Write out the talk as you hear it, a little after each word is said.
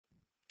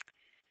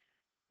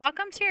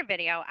Welcome to your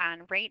video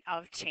on rate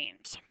of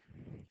change.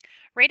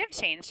 Rate of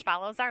change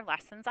follows our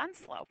lessons on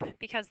slope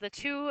because the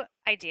two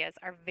ideas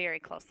are very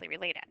closely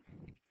related.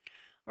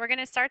 We're going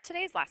to start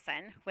today's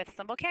lesson with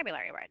some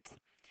vocabulary words.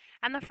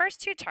 And the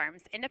first two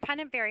terms,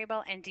 independent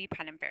variable and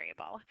dependent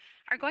variable,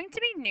 are going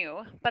to be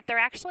new, but they're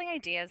actually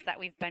ideas that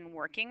we've been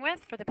working with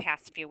for the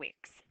past few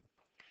weeks.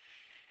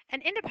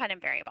 An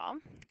independent variable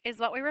is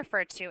what we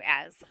refer to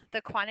as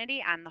the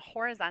quantity on the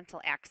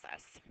horizontal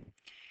axis.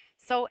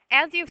 So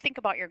as you think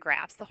about your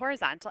graphs, the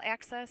horizontal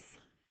axis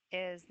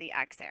is the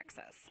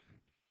x-axis.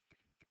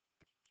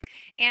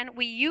 And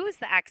we use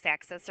the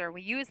x-axis, or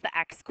we use the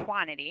x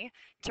quantity,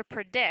 to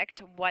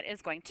predict what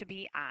is going to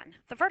be on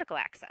the vertical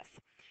axis.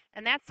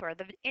 And that's where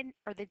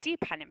the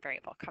dependent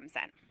variable comes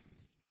in.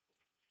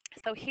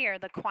 So here,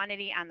 the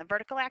quantity on the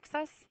vertical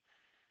axis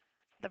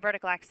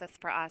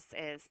for us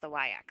is the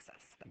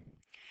y-axis.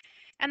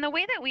 And the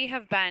way that we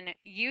have been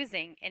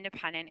using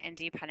independent and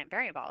dependent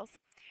variables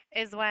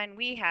is when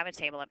we have a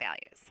table of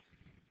values.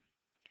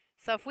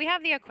 So if we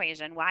have the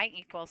equation y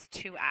equals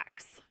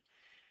 2x,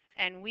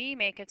 and we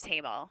make a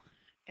table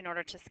in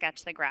order to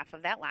sketch the graph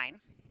of that line,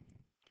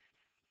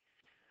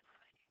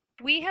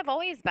 we have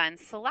always been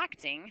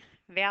selecting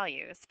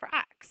values for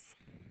x.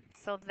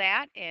 So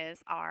that is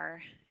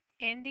our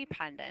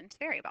independent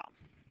variable.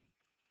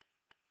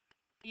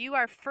 You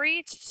are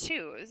free to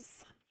choose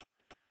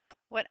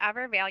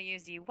whatever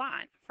values you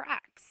want for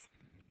x.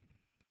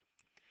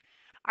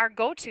 Our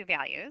go-to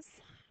values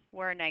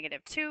were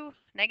 -2,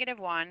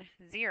 -1,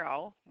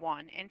 0,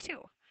 1, and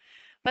 2.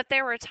 But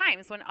there were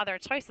times when other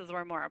choices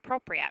were more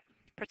appropriate,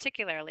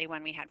 particularly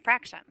when we had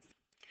fractions.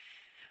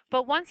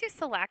 But once you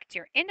select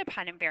your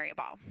independent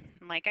variable,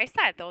 and like I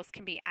said, those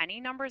can be any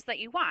numbers that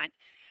you want,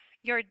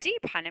 your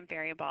dependent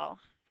variable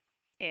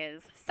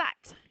is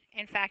set.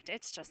 In fact,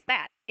 it's just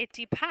that. It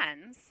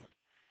depends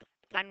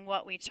on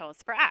what we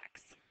chose for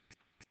x.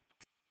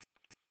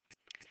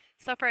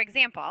 So for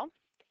example,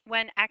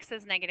 when x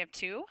is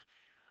 -2,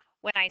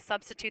 when I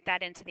substitute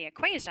that into the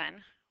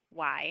equation,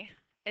 y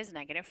is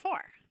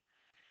 -4.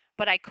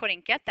 But I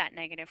couldn't get that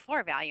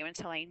 -4 value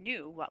until I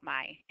knew what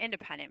my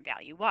independent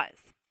value was.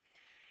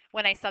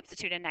 When I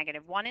substitute a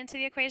 -1 into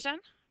the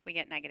equation, we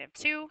get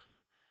 -2.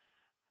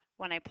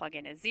 When I plug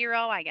in a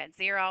 0, I get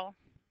 0.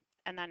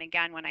 And then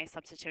again, when I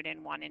substitute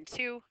in 1 and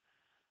 2,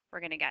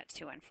 we're going to get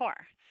 2 and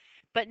 4.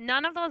 But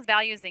none of those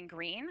values in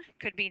green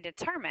could be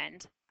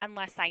determined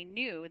unless I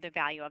knew the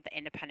value of the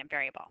independent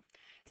variable.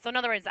 So in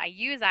other words, I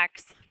use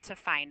x to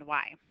find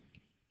y.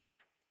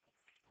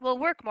 We'll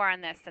work more on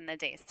this in the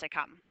days to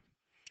come.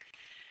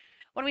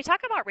 When we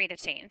talk about rate of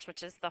change,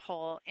 which is the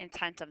whole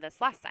intent of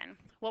this lesson,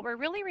 what we're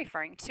really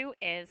referring to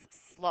is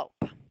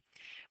slope.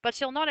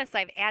 But you'll notice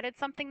I've added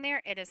something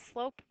there. It is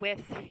slope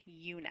with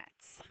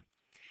units.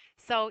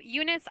 So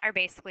units are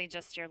basically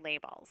just your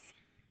labels.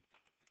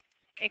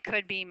 It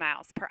could be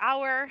miles per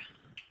hour,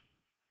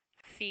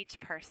 feet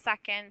per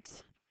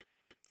second,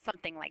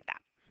 something like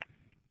that.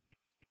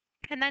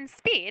 And then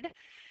speed,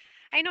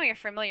 I know you're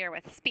familiar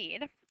with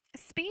speed.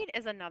 Speed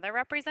is another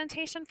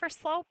representation for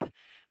slope,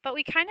 but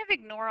we kind of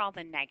ignore all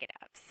the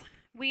negatives.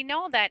 We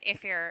know that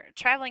if you're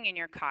traveling in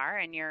your car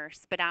and your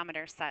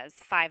speedometer says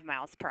 5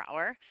 miles per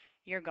hour,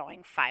 you're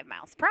going 5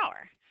 miles per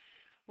hour.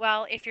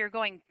 Well, if you're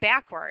going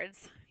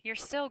backwards, you're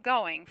still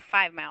going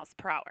 5 miles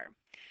per hour.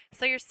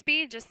 So your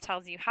speed just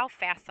tells you how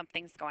fast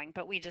something's going,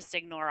 but we just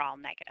ignore all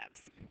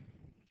negatives.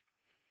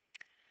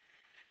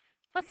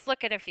 Let's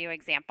look at a few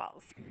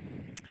examples.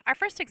 Our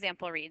first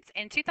example reads,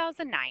 in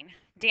 2009,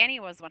 Danny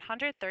was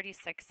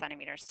 136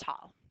 centimeters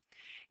tall.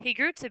 He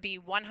grew to be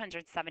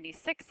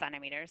 176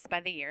 centimeters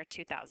by the year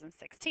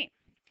 2016.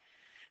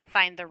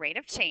 Find the rate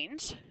of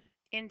change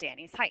in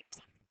Danny's height.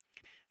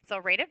 So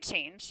rate of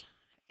change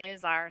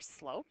is our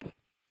slope.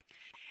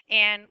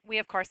 And we,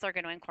 of course, are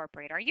going to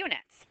incorporate our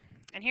units.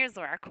 And here's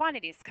where our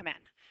quantities come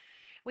in.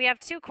 We have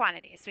two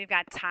quantities. We've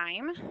got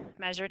time,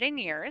 measured in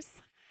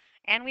years,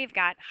 and we've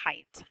got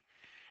height.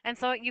 And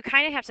so you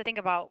kind of have to think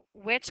about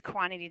which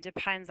quantity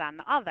depends on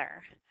the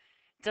other.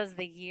 Does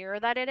the year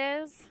that it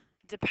is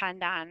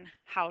depend on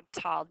how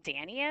tall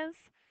Danny is?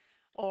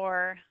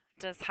 Or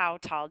does how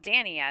tall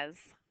Danny is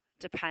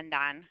depend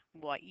on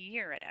what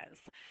year it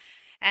is?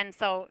 And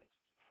so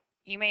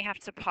you may have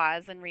to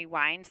pause and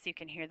rewind so you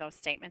can hear those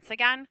statements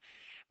again.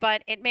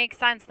 But it makes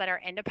sense that our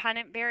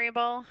independent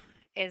variable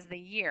is the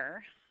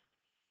year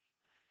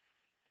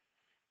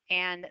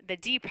and the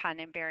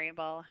dependent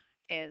variable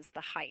is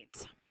the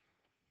height.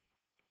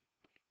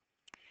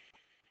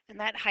 And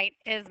that height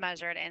is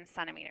measured in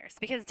centimeters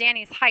because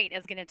Danny's height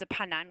is going to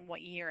depend on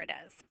what year it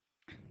is.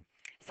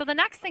 So the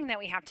next thing that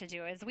we have to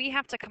do is we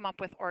have to come up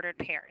with ordered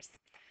pairs.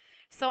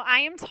 So I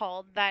am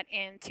told that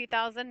in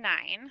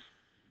 2009,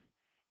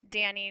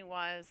 Danny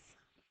was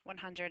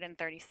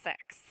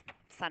 136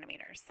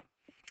 centimeters.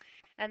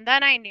 And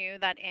then I knew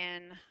that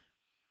in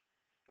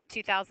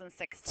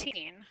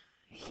 2016,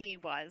 he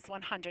was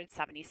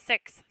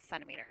 176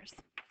 centimeters.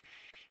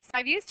 So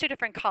I've used two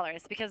different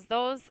colors because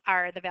those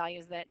are the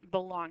values that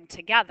belong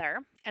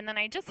together. And then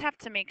I just have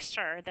to make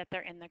sure that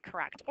they're in the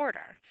correct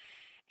order.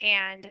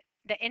 And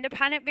the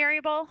independent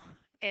variable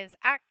is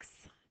x,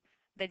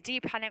 the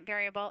dependent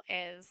variable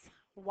is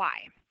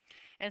y.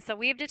 And so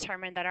we've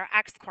determined that our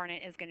x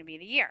coordinate is going to be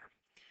the year.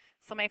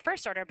 So my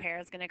first order pair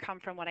is going to come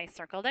from what I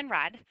circled in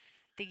red.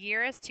 The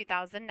year is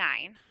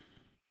 2009,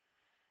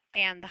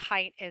 and the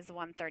height is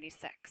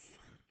 136.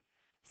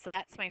 So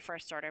that's my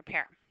first order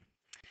pair.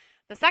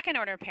 The second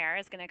order pair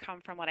is going to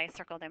come from what I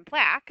circled in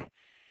black,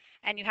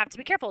 and you have to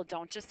be careful.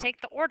 Don't just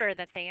take the order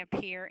that they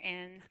appear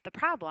in the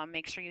problem.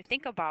 Make sure you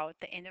think about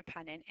the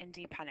independent and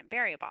dependent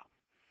variable.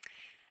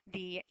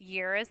 The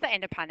year is the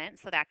independent,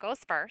 so that goes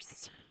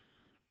first.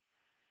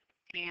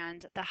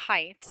 And the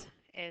height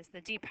is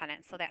the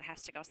dependent, so that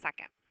has to go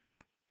second.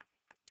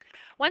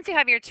 Once you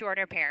have your two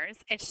order pairs,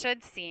 it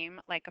should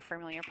seem like a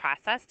familiar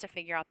process to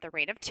figure out the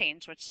rate of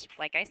change, which,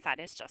 like I said,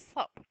 is just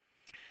slope.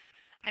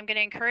 I'm going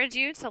to encourage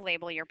you to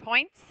label your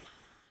points,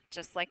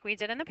 just like we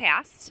did in the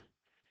past,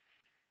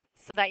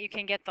 so that you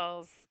can get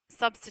those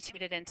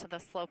substituted into the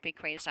slope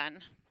equation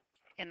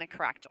in the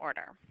correct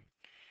order.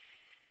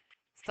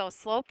 So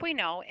slope we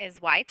know is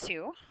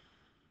y2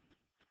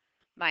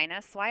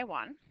 minus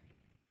y1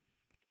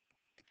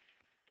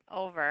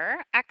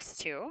 over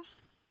x2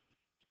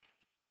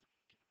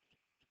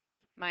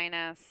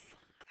 minus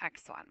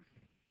x1.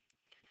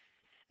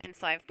 And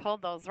so I've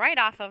pulled those right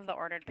off of the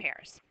ordered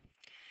pairs.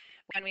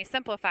 When we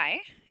simplify,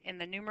 in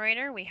the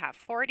numerator we have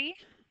 40,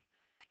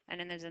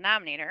 and in the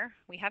denominator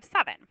we have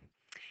 7.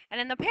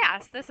 And in the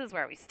past, this is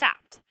where we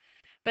stopped.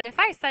 But if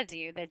I said to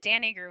you that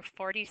Danny grew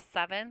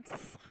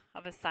 47ths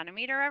of a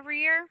centimeter every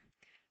year,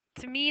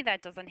 to me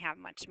that doesn't have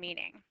much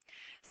meaning.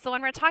 So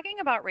when we're talking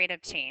about rate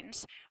of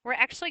change, we're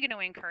actually going to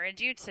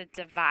encourage you to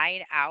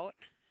divide out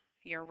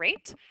your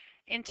rate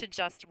into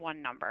just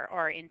one number,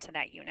 or into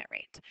that unit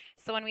rate.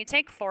 So when we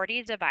take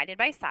 40 divided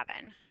by 7,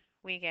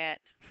 we get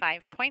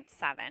 5.7.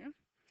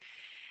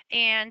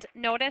 And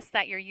notice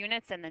that your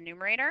units in the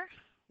numerator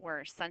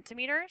were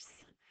centimeters,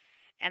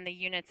 and the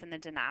units in the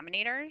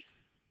denominator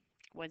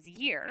was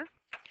year.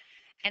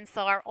 And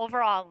so our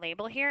overall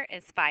label here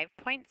is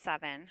 5.7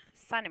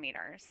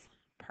 centimeters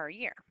per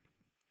year.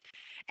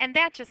 And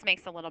that just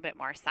makes a little bit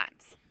more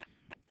sense.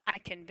 I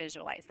can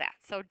visualize that.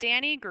 So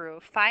Danny grew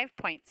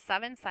 5.7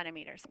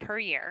 centimeters per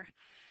year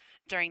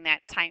during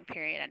that time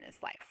period in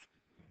his life.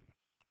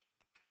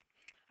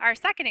 Our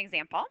second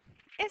example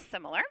is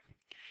similar.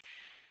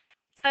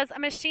 It says a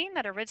machine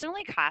that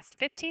originally cost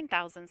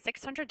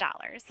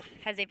 $15,600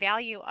 has a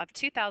value of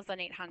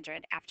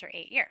 $2,800 after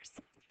 8 years.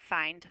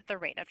 Find the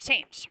rate of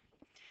change.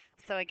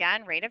 So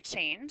again, rate of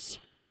change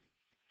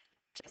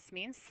just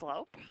means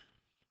slope.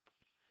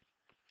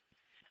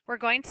 We're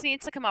going to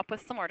need to come up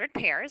with some ordered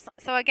pairs.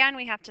 So again,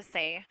 we have to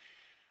say,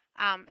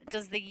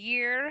 does the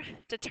year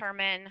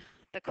determine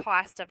the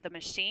cost of the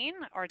machine,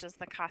 or does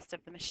the cost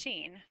of the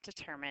machine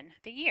determine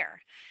the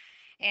year?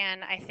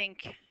 And I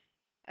think,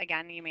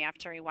 again, you may have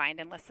to rewind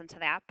and listen to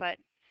that, but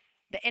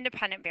the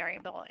independent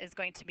variable is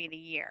going to be the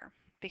year,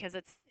 because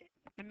it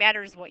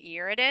matters what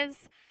year it is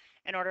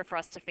in order for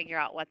us to figure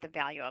out what the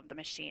value of the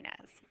machine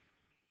is.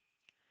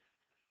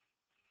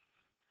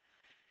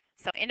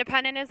 So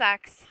independent is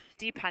x,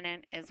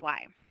 dependent is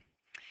y.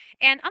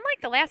 And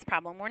unlike the last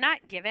problem, we're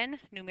not given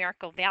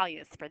numerical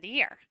values for the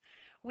year.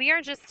 We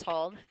are just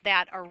told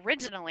that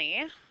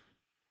originally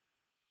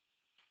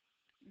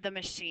the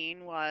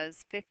machine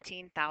was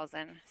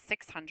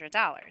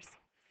 $15,600.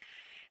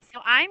 So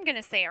I'm going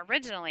to say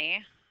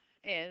originally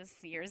is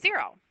year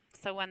 0.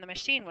 So when the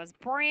machine was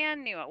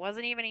brand new, it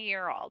wasn't even a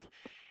year old,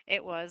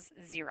 it was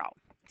 0.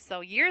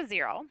 So year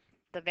 0,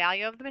 the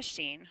value of the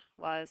machine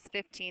was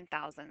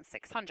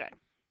 $15,600.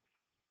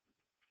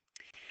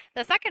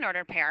 The second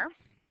order pair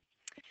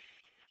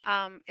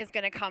is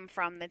going to come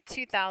from the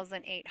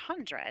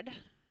 2,800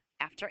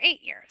 after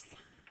 8 years.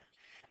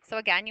 So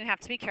again, you have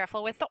to be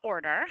careful with the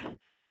order.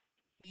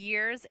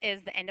 Years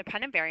is the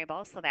independent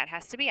variable, so that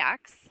has to be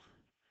x.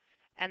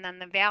 And then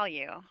the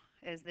value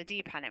is the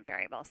dependent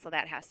variable, so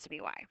that has to be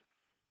y.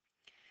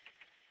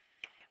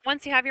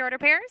 Once you have your order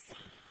pairs,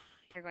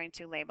 you're going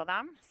to label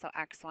them. So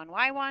x1,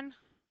 y1,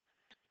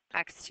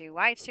 x2,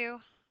 y2.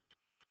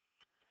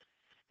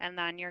 And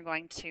then you're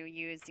going to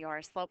use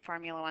your slope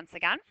formula once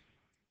again.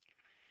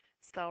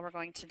 So we're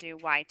going to do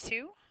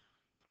y2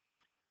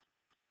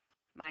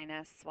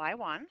 minus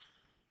y1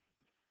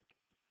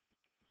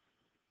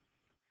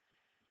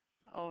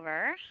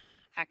 over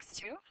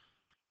x2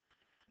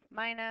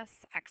 minus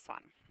x1.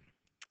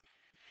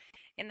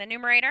 In the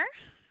numerator,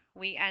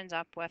 we end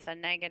up with a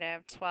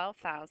negative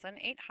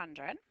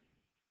 12,800.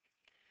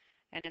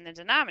 And in the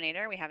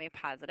denominator, we have a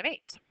positive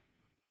 8.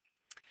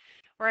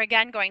 We're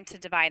again going to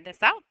divide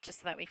this out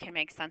just so that we can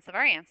make sense of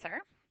our answer.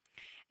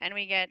 And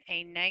we get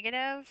a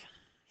negative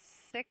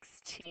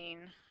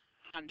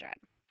 1,600,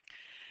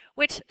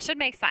 which should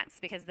make sense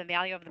because the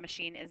value of the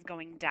machine is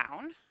going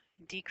down,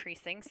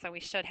 decreasing, so we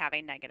should have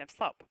a negative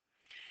slope.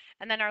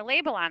 And then our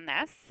label on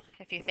this,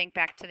 if you think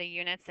back to the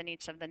units in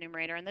each of the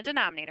numerator and the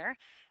denominator,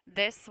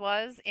 this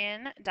was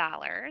in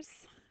dollars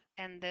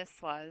and this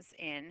was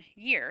in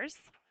years.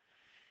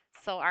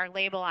 So our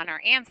label on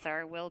our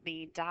answer will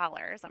be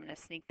dollars. I'm going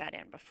to sneak that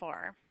in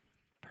before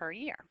per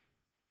year.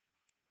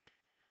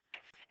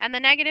 And the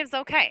negative's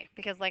okay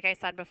because like I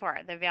said before,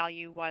 the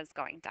value was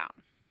going down.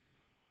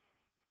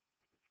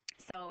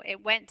 So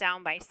it went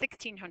down by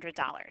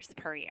 $1,600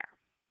 per year.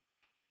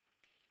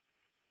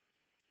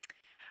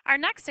 Our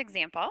next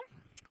example,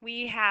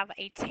 we have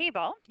a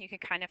table. You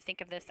could kind of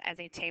think of this as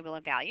a table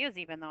of values,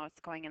 even though it's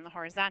going in the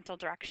horizontal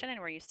direction and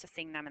we're used to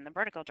seeing them in the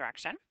vertical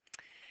direction.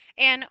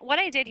 And what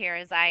I did here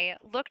is I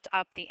looked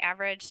up the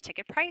average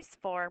ticket price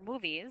for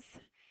movies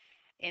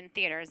in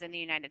theaters in the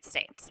United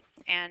States.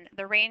 And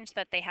the range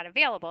that they had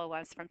available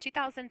was from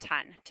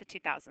 2010 to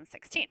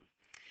 2016.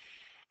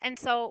 And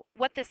so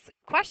what this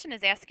question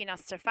is asking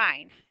us to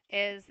find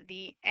is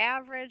the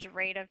average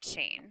rate of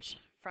change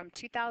from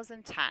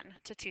 2010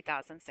 to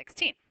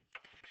 2016.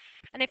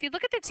 And if you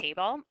look at the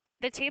table,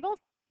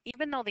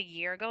 even though the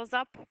year goes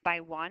up by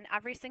 1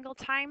 every single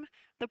time,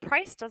 the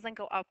price doesn't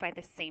go up by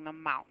the same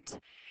amount.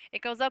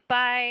 It goes up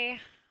by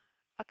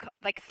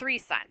like 3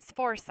 cents,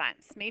 4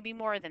 cents, maybe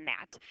more than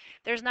that.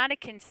 There's not a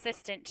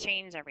consistent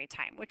change every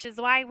time, which is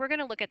why we're going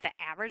to look at the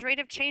average rate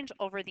of change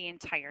over the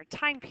entire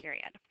time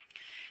period.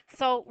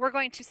 So we're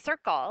going to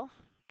circle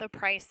the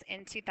price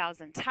in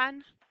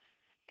 2010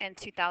 and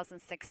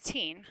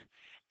 2016,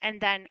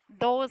 and then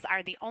those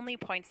are the only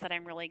points that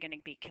I'm really going to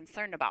be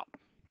concerned about.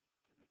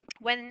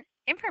 When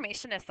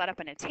information is set up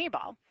in a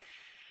table,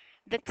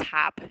 the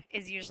top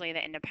is usually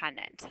the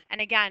independent.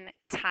 And again,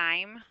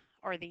 time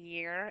or the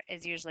year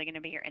is usually going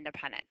to be your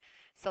independent.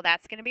 So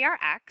that's going to be our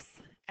X,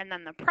 and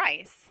then the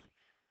price,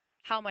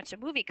 how much a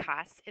movie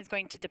costs, is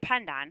going to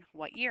depend on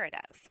what year it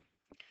is.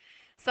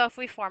 So if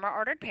we form our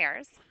ordered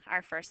pairs,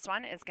 our first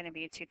one is going to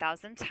be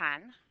 2010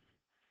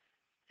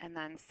 and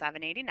then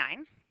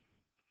 789.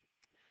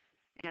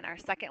 And our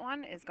second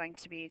one is going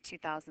to be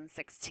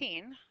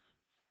 2016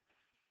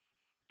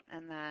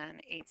 and then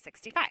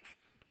 865.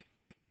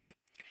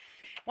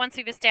 Once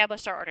we've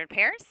established our ordered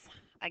pairs,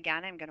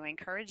 again, I'm going to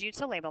encourage you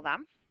to label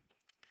them.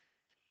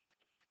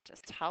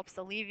 Just helps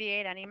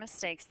alleviate any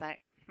mistakes that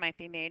might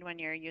be made when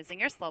you're using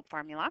your slope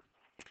formula.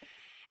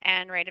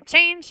 And rate of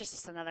change is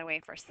just another way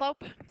for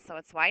slope. So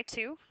it's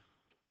y2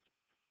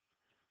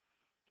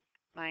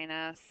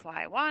 minus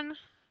y1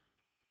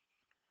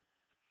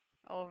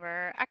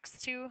 over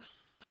x2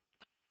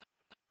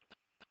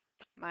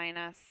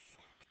 minus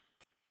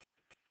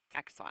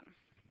x1.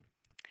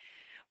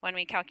 When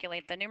we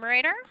calculate the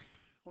numerator,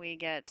 we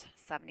get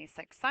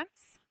 76 cents.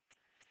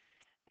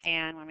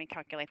 And when we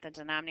calculate the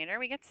denominator,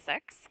 we get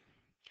 6.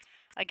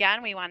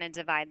 Again, we want to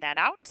divide that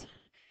out.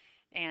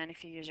 And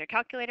if you use your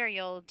calculator,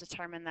 you'll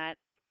determine that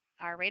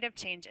our rate of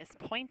change is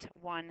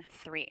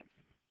 0.13.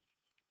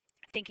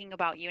 Thinking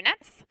about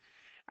units,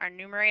 our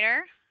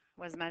numerator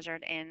was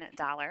measured in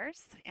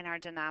dollars, and our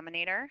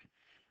denominator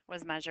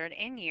was measured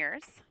in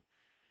years.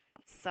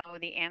 So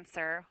the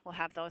answer will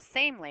have those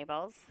same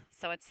labels.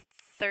 So it's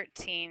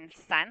 13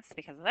 cents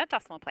because of that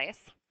decimal place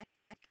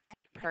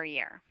per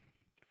year.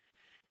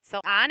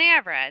 So on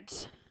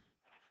average,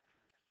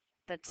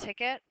 the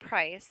ticket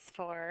price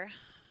for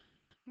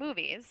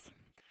movies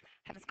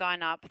has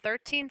gone up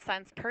 13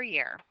 cents per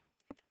year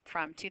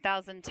from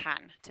 2010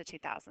 to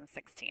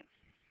 2016.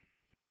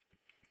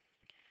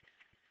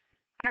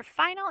 Our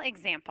final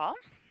example,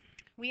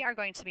 we are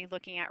going to be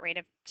looking at rate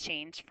of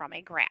change from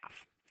a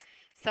graph.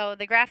 So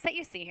the graph that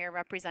you see here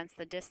represents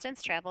the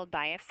distance traveled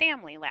by a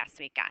family last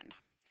weekend.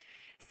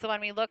 So when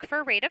we look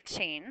for rate of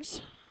change,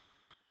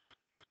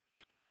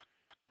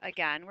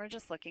 again, we're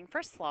just looking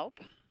for slope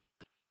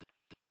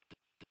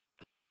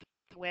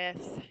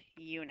with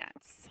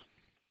units.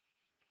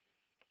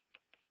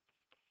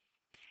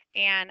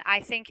 And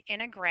I think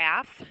in a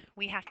graph,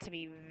 we have to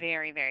be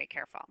very, very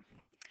careful.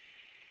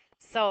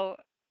 So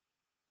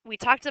we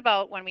talked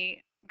about when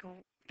we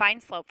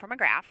find slope from a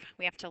graph,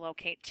 we have to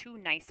locate 2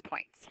 nice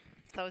points.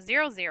 So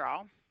 0,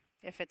 0,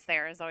 if it's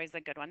there, is always a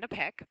good one to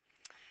pick.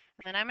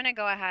 And then I'm going to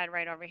go ahead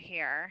right over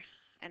here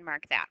and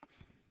mark that.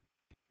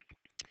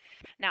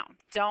 Now,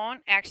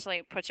 don't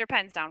actually put your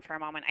pens down for a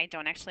moment. I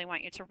don't actually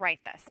want you to write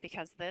this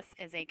because this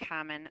is a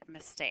common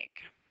mistake.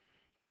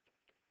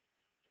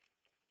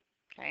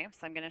 Okay,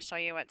 so I'm going to show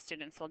you what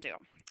students will do.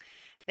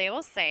 They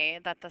will say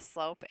that the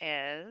slope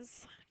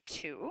is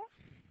 2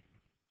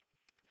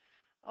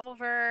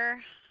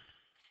 over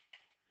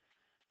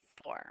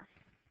 4.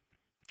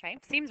 Okay,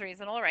 seems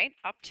reasonable, right?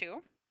 Up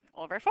 2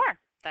 over 4.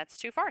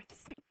 That's 2/4,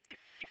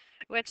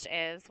 which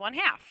is 1/2.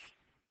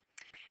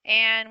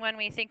 And when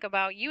we think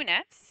about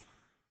units,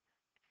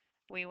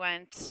 we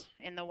went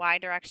in the y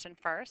direction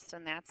first,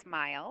 and that's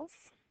miles.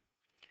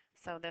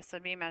 So this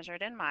would be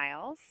measured in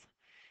miles.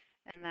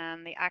 And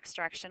then the x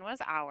direction was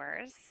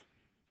hours.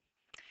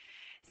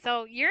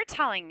 So you're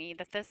telling me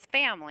that this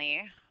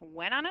family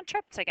went on a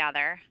trip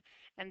together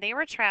and they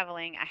were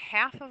traveling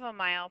 1/2 of a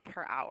mile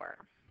per hour.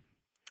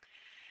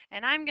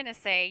 And I'm going to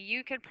say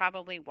you could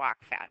probably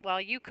walk fast. Well,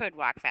 you could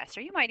walk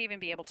faster. You might even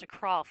be able to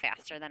crawl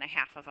faster than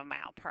 1/2 of a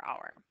mile per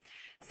hour.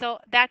 So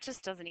that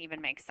just doesn't even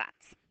make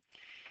sense.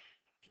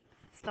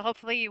 So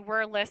hopefully you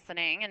were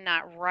listening and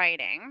not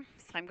writing.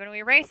 So I'm going to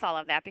erase all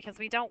of that because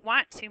we don't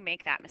want to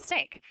make that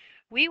mistake.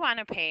 We want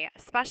to pay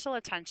special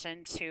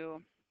attention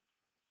to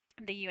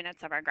the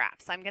units of our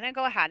graph. So I'm going to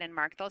go ahead and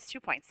mark those 2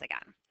 points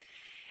again.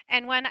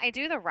 And when I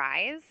do the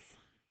rise,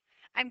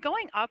 I'm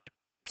going up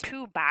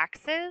 2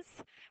 boxes,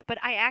 but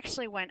I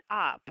actually went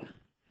up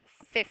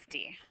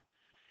 50.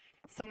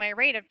 So my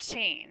rate of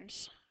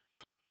change,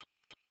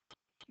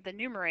 the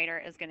numerator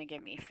is going to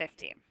give me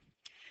 50.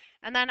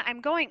 And then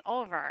I'm going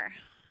over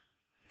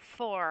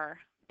 4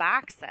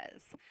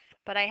 boxes,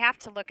 but I have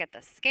to look at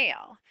the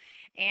scale.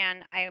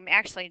 And I'm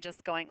actually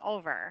just going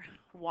over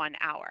 1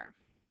 hour.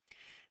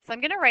 So I'm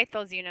going to write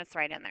those units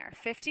right in there.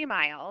 50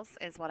 miles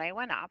is what I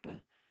went up,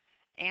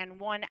 and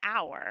 1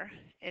 hour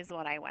is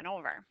what I went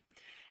over.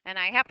 And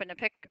I happen to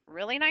pick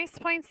really nice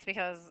points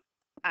because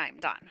I'm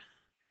done.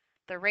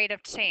 The rate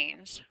of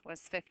change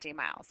was 50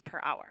 miles per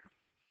hour.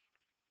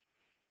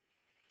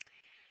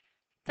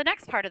 The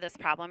next part of this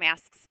problem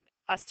asks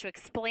us to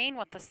explain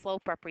what the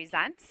slope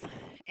represents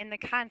in the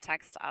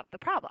context of the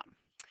problem.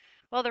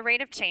 Well, the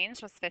rate of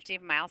change was 50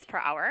 miles per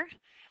hour.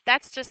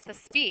 That's just the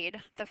speed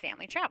the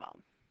family traveled.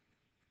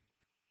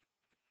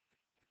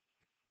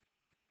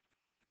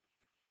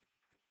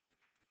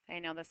 I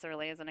know this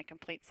really isn't a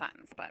complete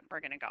sentence, but we're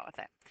going to go with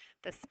it.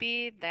 The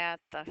speed that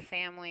the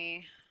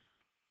family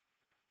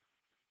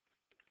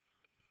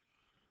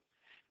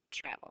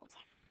traveled.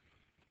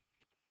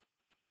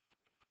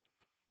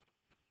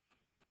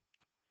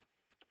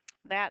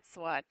 That's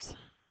what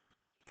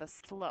the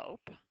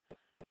slope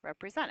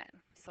represented.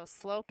 So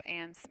slope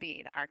and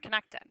speed are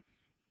connected.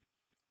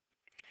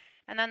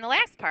 And then the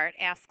last part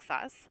asks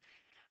us,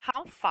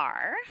 how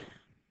far,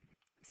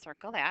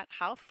 circle that,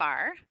 how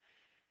far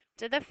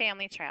did the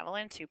family travel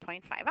in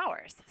 2.5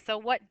 hours? So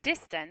what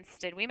distance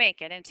did we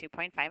make it in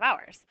 2.5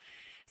 hours?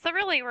 So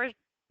really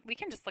we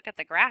can just look at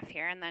the graph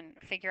here and then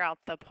figure out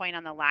the point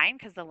on the line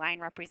because the line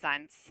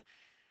represents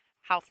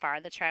how far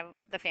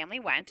the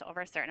family went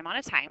over a certain amount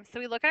of time. So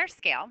we look at our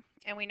scale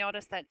and we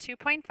notice that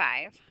 2.5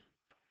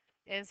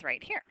 is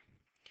right here.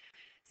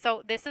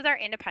 So this is our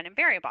independent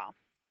variable.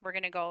 We're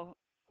going to go,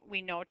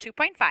 we know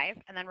 2.5,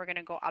 and then we're going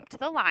to go up to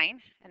the line,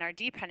 and our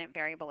dependent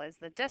variable is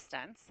the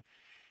distance.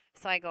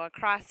 So I go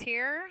across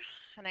here,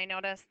 and I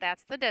notice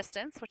that's the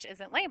distance, which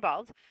isn't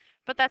labeled,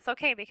 but that's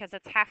okay because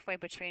it's halfway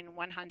between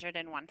 100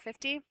 and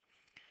 150,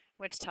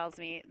 which tells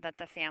me that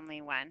the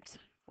family went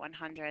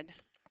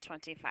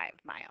 125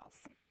 miles.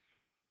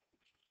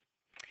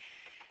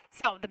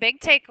 So the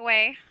big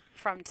takeaway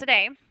from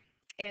today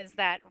is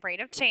that rate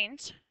of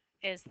change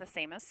is the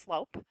same as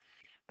slope,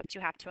 but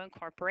you have to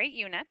incorporate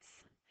units.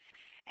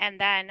 And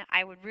then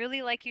I would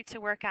really like you to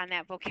work on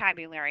that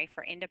vocabulary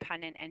for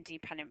independent and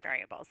dependent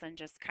variables and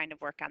just kind of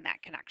work on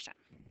that connection.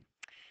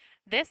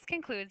 This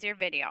concludes your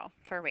video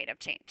for rate of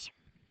change.